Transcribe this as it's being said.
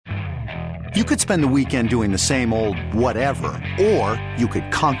You could spend the weekend doing the same old whatever, or you could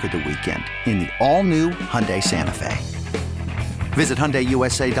conquer the weekend in the all-new Hyundai Santa Fe. Visit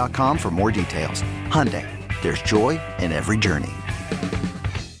HyundaiUSA.com for more details. Hyundai, there's joy in every journey.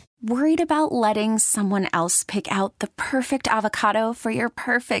 Worried about letting someone else pick out the perfect avocado for your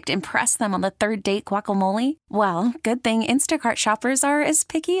perfect impress them on the third date guacamole? Well, good thing Instacart shoppers are as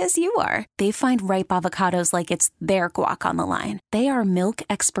picky as you are. They find ripe avocados like it's their guac on the line. They are milk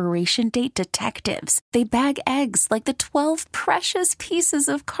expiration date detectives. They bag eggs like the 12 precious pieces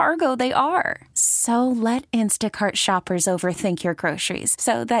of cargo they are. So let Instacart shoppers overthink your groceries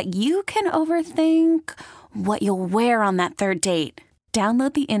so that you can overthink what you'll wear on that third date.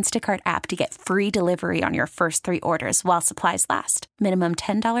 Download the Instacart app to get free delivery on your first 3 orders while supplies last. Minimum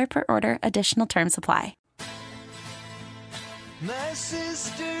 $10 per order. Additional terms apply. My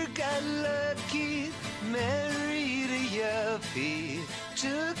sister got lucky, married a yuppie,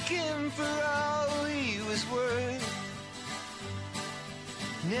 took him for all he was worth.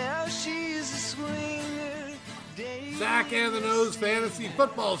 Now she's a swinger. Zach and the Nose Fantasy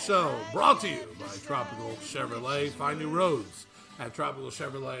Football Show, brought to you by Tropical Chevrolet. Find new roads at Tropical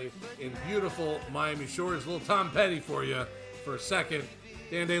Chevrolet in beautiful Miami Shores. A little Tom Petty for you for a second.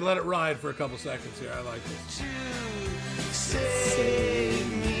 Dan Day, let it ride for a couple seconds here. I like this.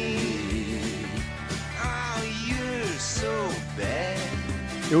 Save me. Oh, you're so bad.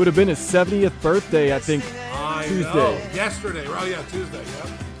 It would have been his 70th birthday, I think, Tuesday. Know. Yesterday. Oh, yeah, Tuesday.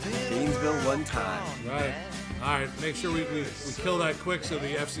 Yep. Gainesville one time. Right. All right. Make sure we kill that quick so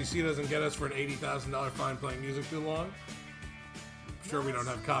the FCC doesn't get us for an $80,000 fine playing music too long. Sure we don't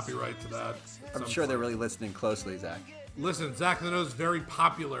have copyright to that. I'm sure they're really listening closely, Zach. Listen, Zach the Nose is very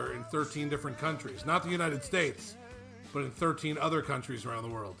popular in 13 different countries. Not the United States, but in 13 other countries around the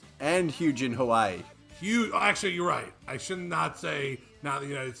world. And huge in Hawaii. Huge. Actually, you're right. I should not say not the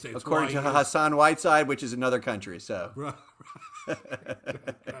United States. According to Hassan Whiteside, which is another country, so. Right.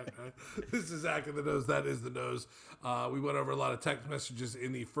 This is Zach and the Nose. That is the Nose. We went over a lot of text messages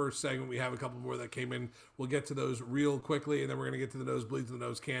in the first segment. We have a couple more that came in. We'll get to those real quickly, and then we're going to get to the nosebleeds and the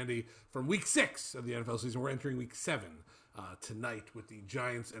nose candy from week 6 of the NFL season. We're entering week 7 tonight with the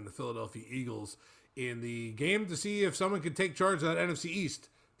Giants and the Philadelphia Eagles in the game to see if someone could take charge of that NFC East,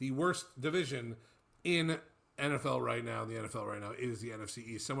 the worst division in NFL right now. The NFL right now is the NFC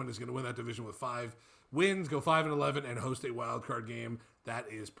East. Someone is going to win that division with 5 wins, go 5-11, and host a wild card game. That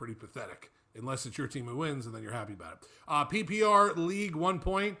is pretty pathetic, unless it's your team who wins, and then you're happy about it. PPR league 1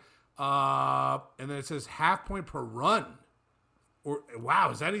 point, and then it says half point per run. Or wow,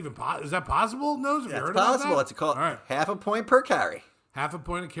 is that even is that possible? Nose, have you heard about that? It's called half a point per carry. Half a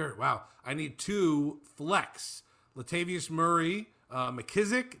point a carry. Wow, I need 2 flex: Latavius Murray,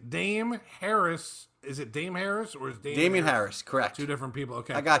 McKissick, Dame Harris. Is it Dame Harris or is Damian Harris? Correct. 2 different people.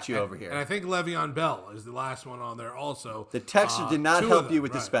 Okay. I got you over here. And I think Le'Veon Bell is the last one on there also. The texter did not help you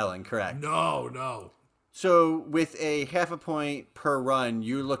with the spelling, correct? No. So with a half a point per run,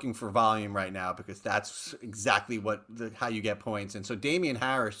 you're looking for volume right now because that's exactly how you get points. And so Damian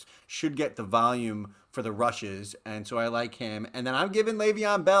Harris should get the volume for the rushes, and so I like him. And then I'm giving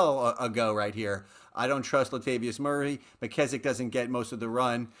Le'Veon Bell a go right here. I don't trust Latavius Murray. McKissick doesn't get most of the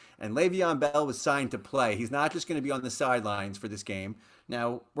run. And Le'Veon Bell was signed to play. He's not just going to be on the sidelines for this game.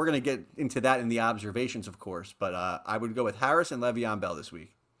 Now, we're going to get into that in the observations, of course. But I would go with Harris and Le'Veon Bell this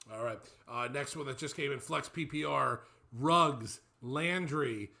week. All right. Next one that just came in, Flex PPR, Ruggs,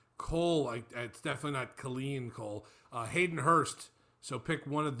 Landry, Cole. It's definitely not Colleen Cole. Hayden Hurst. So pick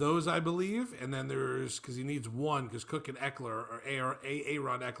one of those, I believe. And then there's, because he needs one, because Cook and Eckler, or Aaron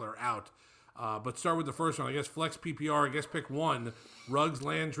Eckler are out. But start with the first one. I guess Flex PPR. I guess pick one. Ruggs,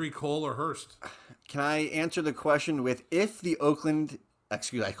 Landry, Cole, or Hurst. Can I answer the question with if the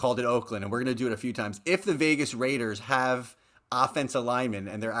I called it Oakland, and we're going to do it a few times. If the Vegas Raiders have offensive linemen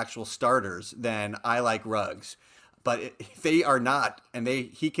and they're actual starters, then I like Ruggs. But if they are not, and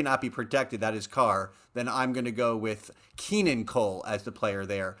he cannot be protected, that is Carr, then I'm going to go with Keenan Cole as the player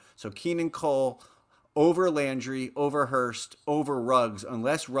there. So Keenan Cole over Landry, over Hurst, over Ruggs,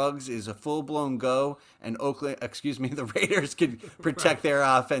 unless Ruggs is a full-blown go and the Raiders can protect their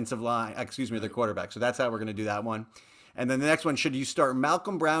offensive line, their quarterback. So that's how we're going to do that one. And then the next one, should you start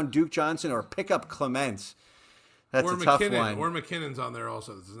Malcolm Brown, Duke Johnson, or pick up Clements? That's a tough one. Or McKinnon's on there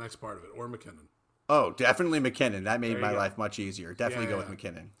also. This is the next part of it. Or McKinnon. Oh, definitely McKinnon. That made my life much easier. Definitely go with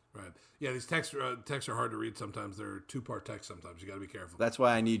McKinnon. Right. Yeah, these texts are hard to read sometimes. They're 2-part texts sometimes. You got to be careful. That's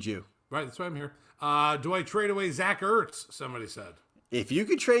why I need you. Right, that's why I'm here. Do I trade away Zach Ertz? Somebody said. If you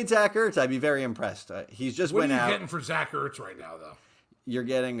could trade Zach Ertz, I'd be very impressed. He's just went out. What are you getting for Zach Ertz right now, though? You're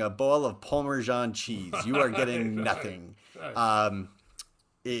getting a bowl of Parmesan cheese. You are getting nothing. Right.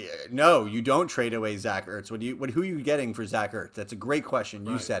 No, you don't trade away Zach Ertz. Who are you getting for Zach Ertz? That's a great question.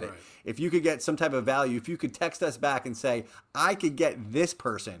 You said it. If you could get some type of value, if you could text us back and say, I could get this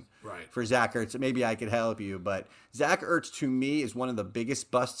person for Zach Ertz, maybe I could help you. But Zach Ertz, to me, is one of the biggest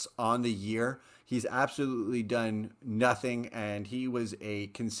busts on the year. He's absolutely done nothing, and he was a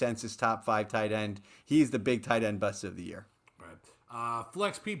consensus top 5 tight end. He's the big tight end bust of the year. Right.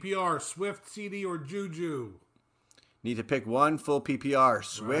 Flex PPR, Swift, CD, or Juju? Need to pick one full PPR,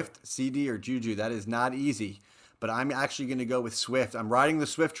 Swift, CD, or Juju. That is not easy, but I'm actually going to go with Swift. I'm riding the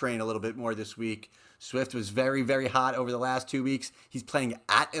Swift train a little bit more this week. Swift was very, very hot over the last 2 weeks. He's playing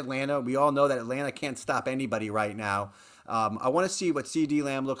at Atlanta. We all know that Atlanta can't stop anybody right now. I want to see what CD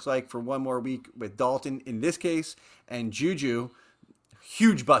Lamb looks like for one more week with Dalton in this case, and Juju,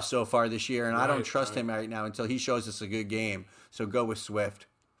 huge bust so far this year, and I don't trust him right now until he shows us a good game. So go with Swift.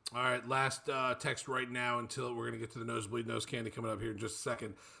 All right, last text right now until we're going to get to the Nosebleed Nose Candy coming up here in just a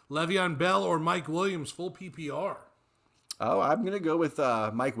second. Le'Veon Bell or Mike Williams, full PPR? Oh, I'm going to go with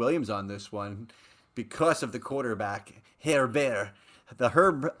Mike Williams on this one because of the quarterback, Herbert. The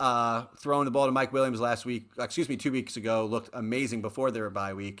Herb throwing the ball to Mike Williams 2 weeks ago, looked amazing before their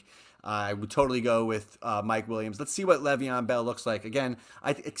bye week. I would totally go with Mike Williams. Let's see what Le'Veon Bell looks like. Again,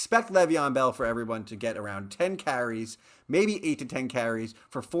 I expect Le'Veon Bell for everyone to get around 10 carries, maybe 8 to 10 carries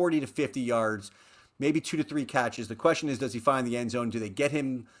for 40 to 50 yards, maybe 2 to 3 catches. The question is, does he find the end zone? Do they get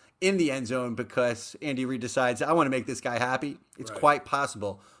him in the end zone because Andy Reid decides, I want to make this guy happy? It's quite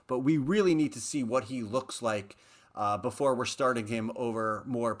possible, but we really need to see what he looks like before we're starting him over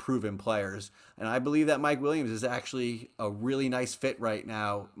more proven players. And I believe that Mike Williams is actually a really nice fit right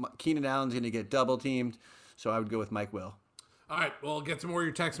now. Keenan Allen's going to get double teamed, so I would go with Mike Will. All right, we'll get to more of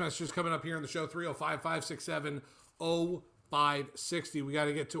your text messages coming up here on the show, 305-567-0560. We got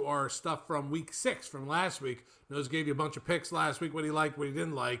to get to our stuff from week 6 from last week. Nose gave you a bunch of picks last week, what he liked, what he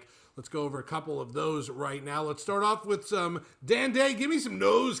didn't like. Let's go over a couple of those right now. Let's start off with some Dan Day. Give me some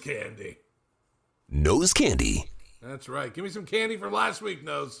nose candy. Nose candy. That's right. Give me some candy from last week,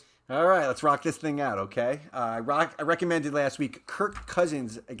 Nose. All right, let's rock this thing out, okay? I recommended last week Kirk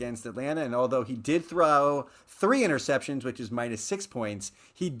Cousins against Atlanta, and although he did throw 3 interceptions, which is -6 points,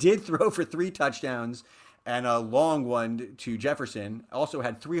 he did throw for 3 touchdowns and a long one to Jefferson. Also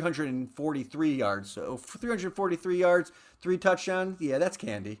had 343 yards. So 343 yards, 3 touchdowns. Yeah, that's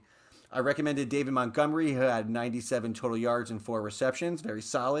candy. I recommended David Montgomery, who had 97 total yards and 4 receptions. Very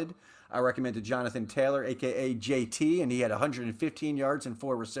solid. I recommended Jonathan Taylor, a.k.a. JT, and he had 115 yards and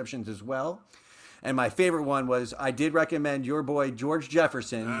 4 receptions as well. And my favorite one was I did recommend your boy George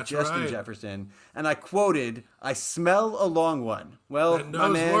Jefferson, Justin Jefferson, and I quoted, I smell a long one. Well, that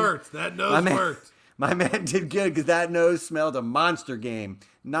nose worked. That nose worked. My man did good because that nose smelled a monster game.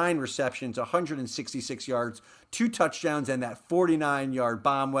 9 receptions, 166 yards, 2 touchdowns, and that 49-yard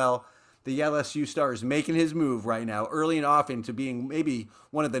bomb. Well, the LSU star is making his move right now, early and often, to being maybe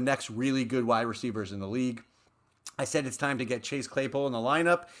one of the next really good wide receivers in the league. I said it's time to get Chase Claypool in the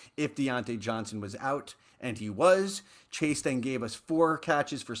lineup if Deontay Johnson was out, and he was. Chase then gave us 4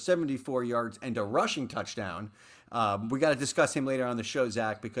 catches for 74 yards and a rushing touchdown. We got to discuss him later on the show,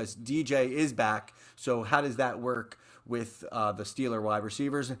 Zach, because DJ is back. So how does that work with the Steeler wide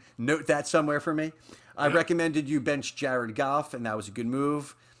receivers? Note that somewhere for me. I recommended you bench Jared Goff, and that was a good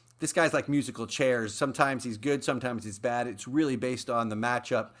move. This guy's like musical chairs. Sometimes he's good, sometimes he's bad. It's really based on the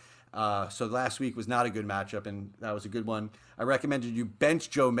matchup. So last week was not a good matchup, and that was a good one. I recommended you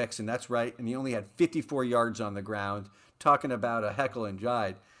bench Joe Mixon. That's right. And he only had 54 yards on the ground. Talking about a heckle and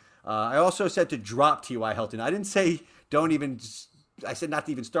jive. I also said to drop T.Y. Hilton. I didn't say I said not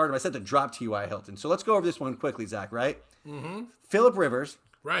to even start him. I said to drop T.Y. Hilton. So let's go over this one quickly, Zach, right? Mm-hmm. Phillip Rivers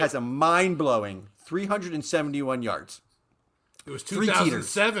has a mind-blowing 371 yards. It was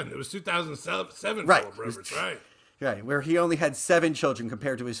 2007. It was 2007 right. Phillip Rivers, right. Right, where he only had 7 children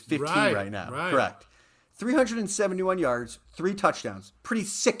compared to his 15 right now. Right. Correct. 371 yards, 3 touchdowns. Pretty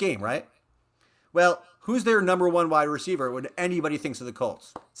sick game, right? Well, who's their number 1 wide receiver when anybody thinks of the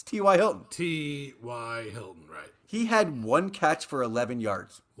Colts? It's T.Y. Hilton. T.Y. Hilton, right. He had 1 catch for 11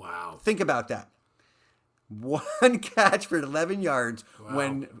 yards. Wow. Think about that. 1 catch for 11 yards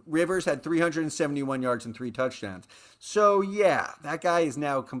when Rivers had 371 yards and 3 touchdowns. So, yeah, that guy is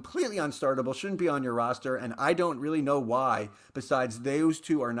now completely unstartable, shouldn't be on your roster, and I don't really know why, besides those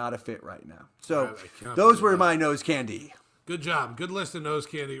 2 are not a fit right now. So, those were my nose candy. Good job. Good list of nose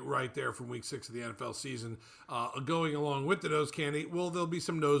candy right there from week 6 of the NFL season. Going along with the nose candy, there'll be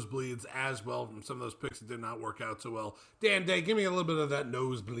some nosebleeds as well from some of those picks that did not work out so well. Dan Day, give me a little bit of that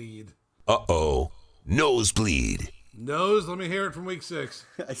nosebleed. Uh-oh. Nosebleed. Nose, let me hear it from week 6.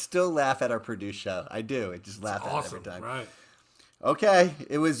 I still laugh at our Purdue show. I do. I just laugh at it every time. Right. Okay,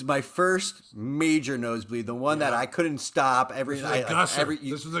 it was my first major nosebleed, the one that I couldn't stop every night. This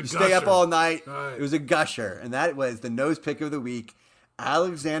was a you stay up gusher. all night. Right. It was a gusher, and that was the nose pick of the week,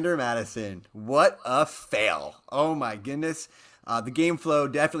 Alexander Madison. What a fail! Oh my goodness. The game flow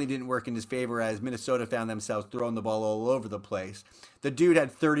definitely didn't work in his favor as Minnesota found themselves throwing the ball all over the place. The dude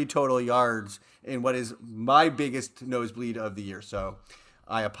had 30 total yards in what is my biggest nosebleed of the year, so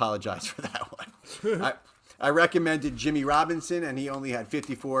I apologize for that one. I recommended Jimmy Robinson, and he only had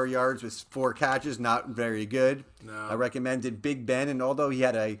 54 yards with 4 catches. Not very good. No. I recommended Big Ben, and although he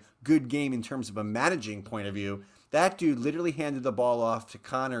had a good game in terms of a managing point of view, that dude literally handed the ball off to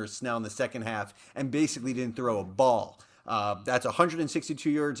Connor Snell in the second half and basically didn't throw a ball. That's 162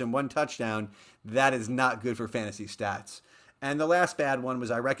 yards and 1 touchdown. That is not good for fantasy stats. And the last bad one was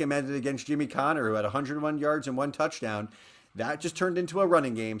I recommended against Jimmy Connor, who had 101 yards and 1 touchdown. That just turned into a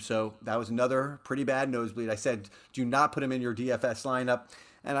running game, so that was another pretty bad nosebleed. I said, do not put him in your DFS lineup,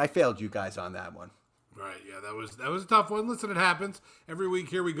 and I failed you guys on that one. Right, yeah, that was a tough one. Listen, it happens. Every week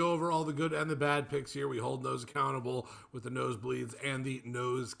here we go over all the good and the bad picks here. We hold those accountable with the nosebleeds and the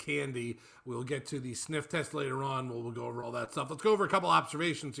nose candy. We'll get to the sniff test later on. We'll go over all that stuff. Let's go over a couple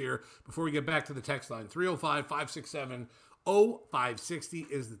observations here before we get back to the text line. 305-567-0560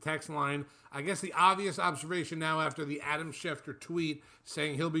 is the text line. I guess the obvious observation now after the Adam Schefter tweet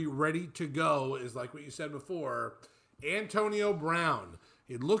saying he'll be ready to go is like what you said before, Antonio Brown.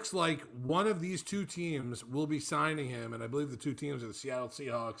 It looks like one of these two teams will be signing him, and I believe the two teams are the Seattle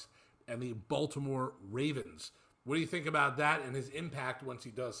Seahawks and the Baltimore Ravens. What do you think about that and his impact once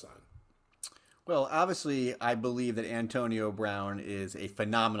he does sign? Well, obviously, I believe that Antonio Brown is a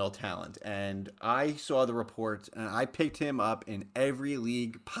phenomenal talent, and I saw the reports, and I picked him up in every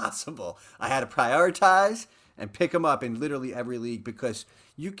league possible. I had to prioritize and pick him up in literally every league because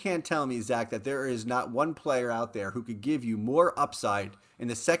you can't tell me, Zach, that there is not one player out there who could give you more upside in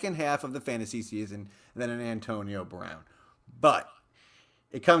the second half of the fantasy season than an Antonio Brown. But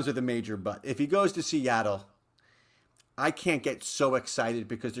it comes with a major but. If he goes to Seattle, I can't get so excited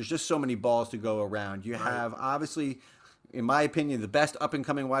because there's just so many balls to go around. You have, obviously, in my opinion, the best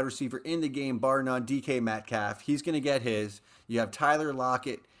up-and-coming wide receiver in the game, bar none, DK Metcalf. He's going to get his. You have Tyler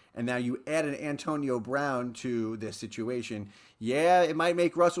Lockett, and now you add an Antonio Brown to this situation. Yeah, it might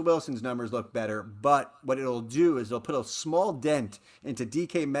make Russell Wilson's numbers look better, but what it'll do is it'll put a small dent into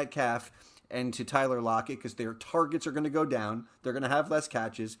DK Metcalf and to Tyler Lockett because their targets are going to go down. They're going to have less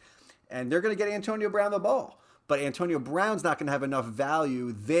catches, and they're going to get Antonio Brown the ball. But Antonio Brown's not going to have enough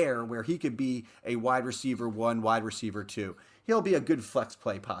value there where he could be a wide receiver 1, wide receiver 2. He'll be a good flex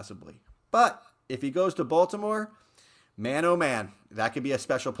play possibly. But if he goes to Baltimore, man, oh man, that could be a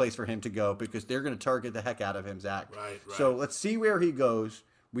special place for him to go because they're going to target the heck out of him, Zach. Right. So let's see where he goes.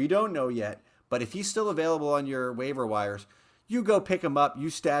 We don't know yet. But if he's still available on your waiver wires, you go pick him up, you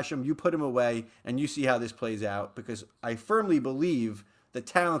stash him, you put him away, and you see how this plays out because I firmly believe the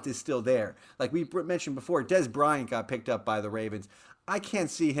talent is still there. Like we mentioned before, Des Bryant got picked up by the Ravens. I can't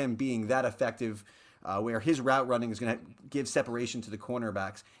see him being that effective where his route running is going to give separation to the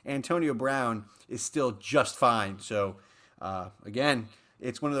cornerbacks. Antonio Brown is still just fine. So, again,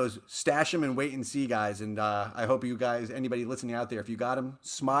 it's one of those stash him and wait and see guys. And I hope you guys, anybody listening out there, if you got him,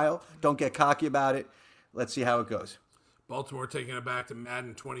 smile. Don't get cocky about it. Let's see how it goes. Baltimore taking it back to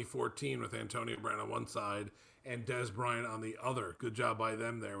Madden 2014 with Antonio Brown on one side and Des Bryant on the other. Good job by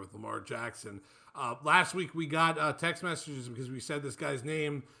them there with Lamar Jackson. Last week we got text messages because we said this guy's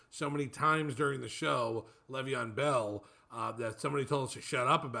name so many times during the show, Le'Veon Bell, that somebody told us to shut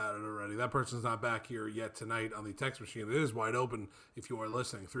up about it already. That person's not back here yet tonight on the text machine. It is wide open if you are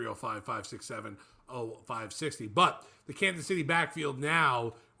listening, 305-567-0560. But the Kansas City backfield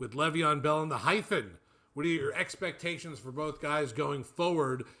now with Le'Veon Bell and the hyphen. What are your expectations for both guys going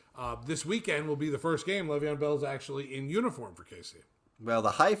forward? This weekend will be the first game Le'Veon Bell's actually in uniform for KC. Well,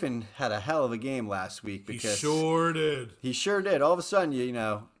 the hyphen had a hell of a game last week because he sure did. He sure did. All of a sudden,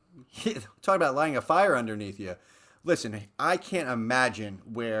 talk about lighting a fire underneath you. Listen, I can't imagine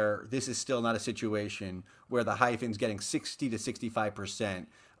where this is still not a situation where the hyphen's getting 60 to 65%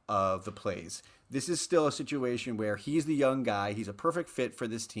 of the plays. This is still a situation where he's the young guy. He's a perfect fit for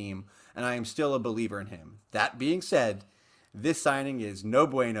this team, and I am still a believer in him. That being said, this signing is no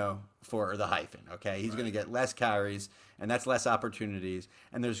bueno for the hyphen, okay? He's going to get less carries, and that's less opportunities.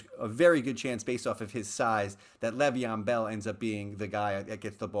 And there's a very good chance, based off of his size, that Le'Veon Bell ends up being the guy that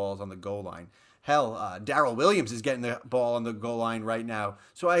gets the balls on the goal line. Hell, Darrell Williams is getting the ball on the goal line right now,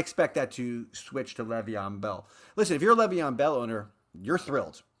 so I expect that to switch to Le'Veon Bell. Listen, if you're a Le'Veon Bell owner, you're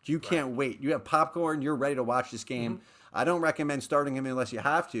thrilled. You can't wait. You have popcorn. You're ready to watch this game. I don't recommend starting him unless you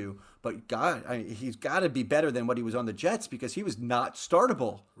have to, but God, he's got to be better than what he was on the Jets because he was not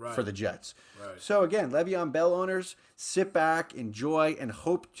startable for the Jets. Right. So again, Le'Veon Bell owners, sit back, enjoy, and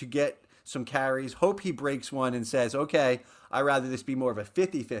hope to get some carries. Hope he breaks one and says, okay, I'd rather this be more of a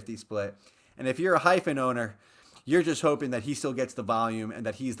 50-50 split. And if you're a hyphen owner, you're just hoping that he still gets the volume and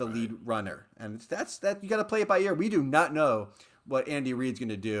that he's the lead runner. And that's you got to play it by ear. We do not know what Andy Reid's going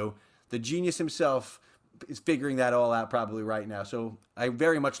to do. The genius himself is figuring that all out probably right now. So I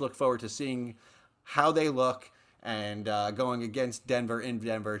very much look forward to seeing how they look and going against Denver in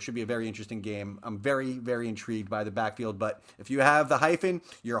Denver. It should be a very interesting game. I'm very, very intrigued by the backfield. But if you have the hyphen,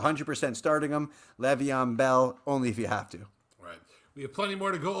 you're 100% starting them. Le'Veon Bell, only if you have to. Right. We have plenty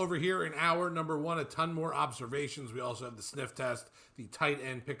more to go over here in hour number 1. A ton more observations. We also have the sniff test, the tight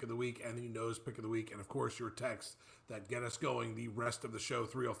end pick of the week, and the nose pick of the week. And, of course, your text that get us going the rest of the show,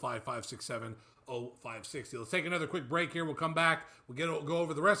 305-567-0560. Let's take another quick break here. We'll come back. We'll go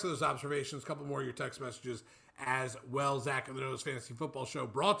over the rest of those observations, a couple more of your text messages as well. Zach and the Nose Fantasy Football Show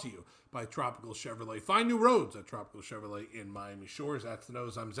brought to you by Tropical Chevrolet. Find new roads at Tropical Chevrolet in Miami Shores. That's the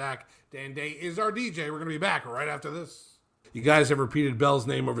Nose. I'm Zach. Dan Day is our DJ. We're going to be back right after this. You guys have repeated Bell's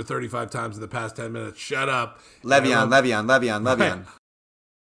name over 35 times in the past 10 minutes. Shut up. Le'Veon.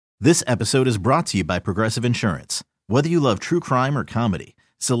 This episode is brought to you by Progressive Insurance. Whether you love true crime or comedy,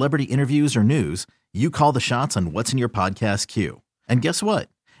 celebrity interviews or news, you call the shots on what's in your podcast queue. And guess what?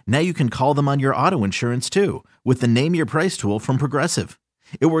 Now you can call them on your auto insurance too with the Name Your Price tool from Progressive.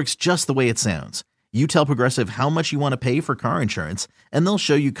 It works just the way it sounds. You tell Progressive how much you want to pay for car insurance, and they'll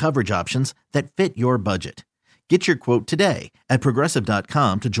show you coverage options that fit your budget. Get your quote today at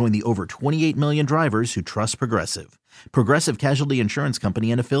Progressive.com to join the over 28 million drivers who trust Progressive. Progressive Casualty Insurance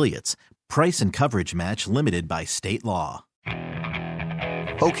Company and Affiliates. Price and coverage match limited by state law.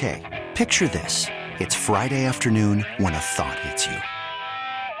 Okay, picture this. It's Friday afternoon when a thought hits you.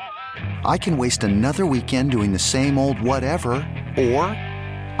 I can waste another weekend doing the same old whatever, or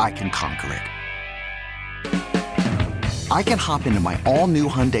I can conquer it. I can hop into my all-new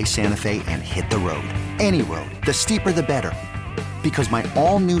Hyundai Santa Fe and hit the road. Any road. The steeper, the better. Because my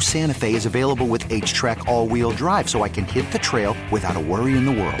all-new Santa Fe is available with H-Track all-wheel drive, so I can hit the trail without a worry in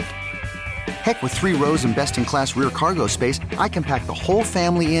the world. Heck, with 3 rows and best-in-class rear cargo space, I can pack the whole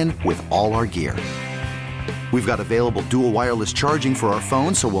family in with all our gear. We've got available dual wireless charging for our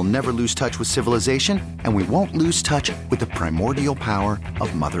phones, so we'll never lose touch with civilization, and we won't lose touch with the primordial power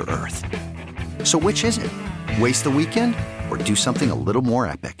of Mother Earth. So which is it? Waste the weekend or do something a little more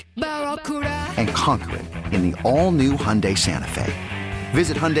epic? And conquer it in the all-new Hyundai Santa Fe.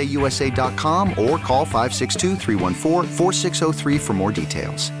 Visit HyundaiUSA.com or call 562-314-4603 for more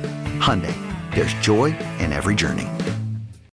details. Hyundai, there's joy in every journey.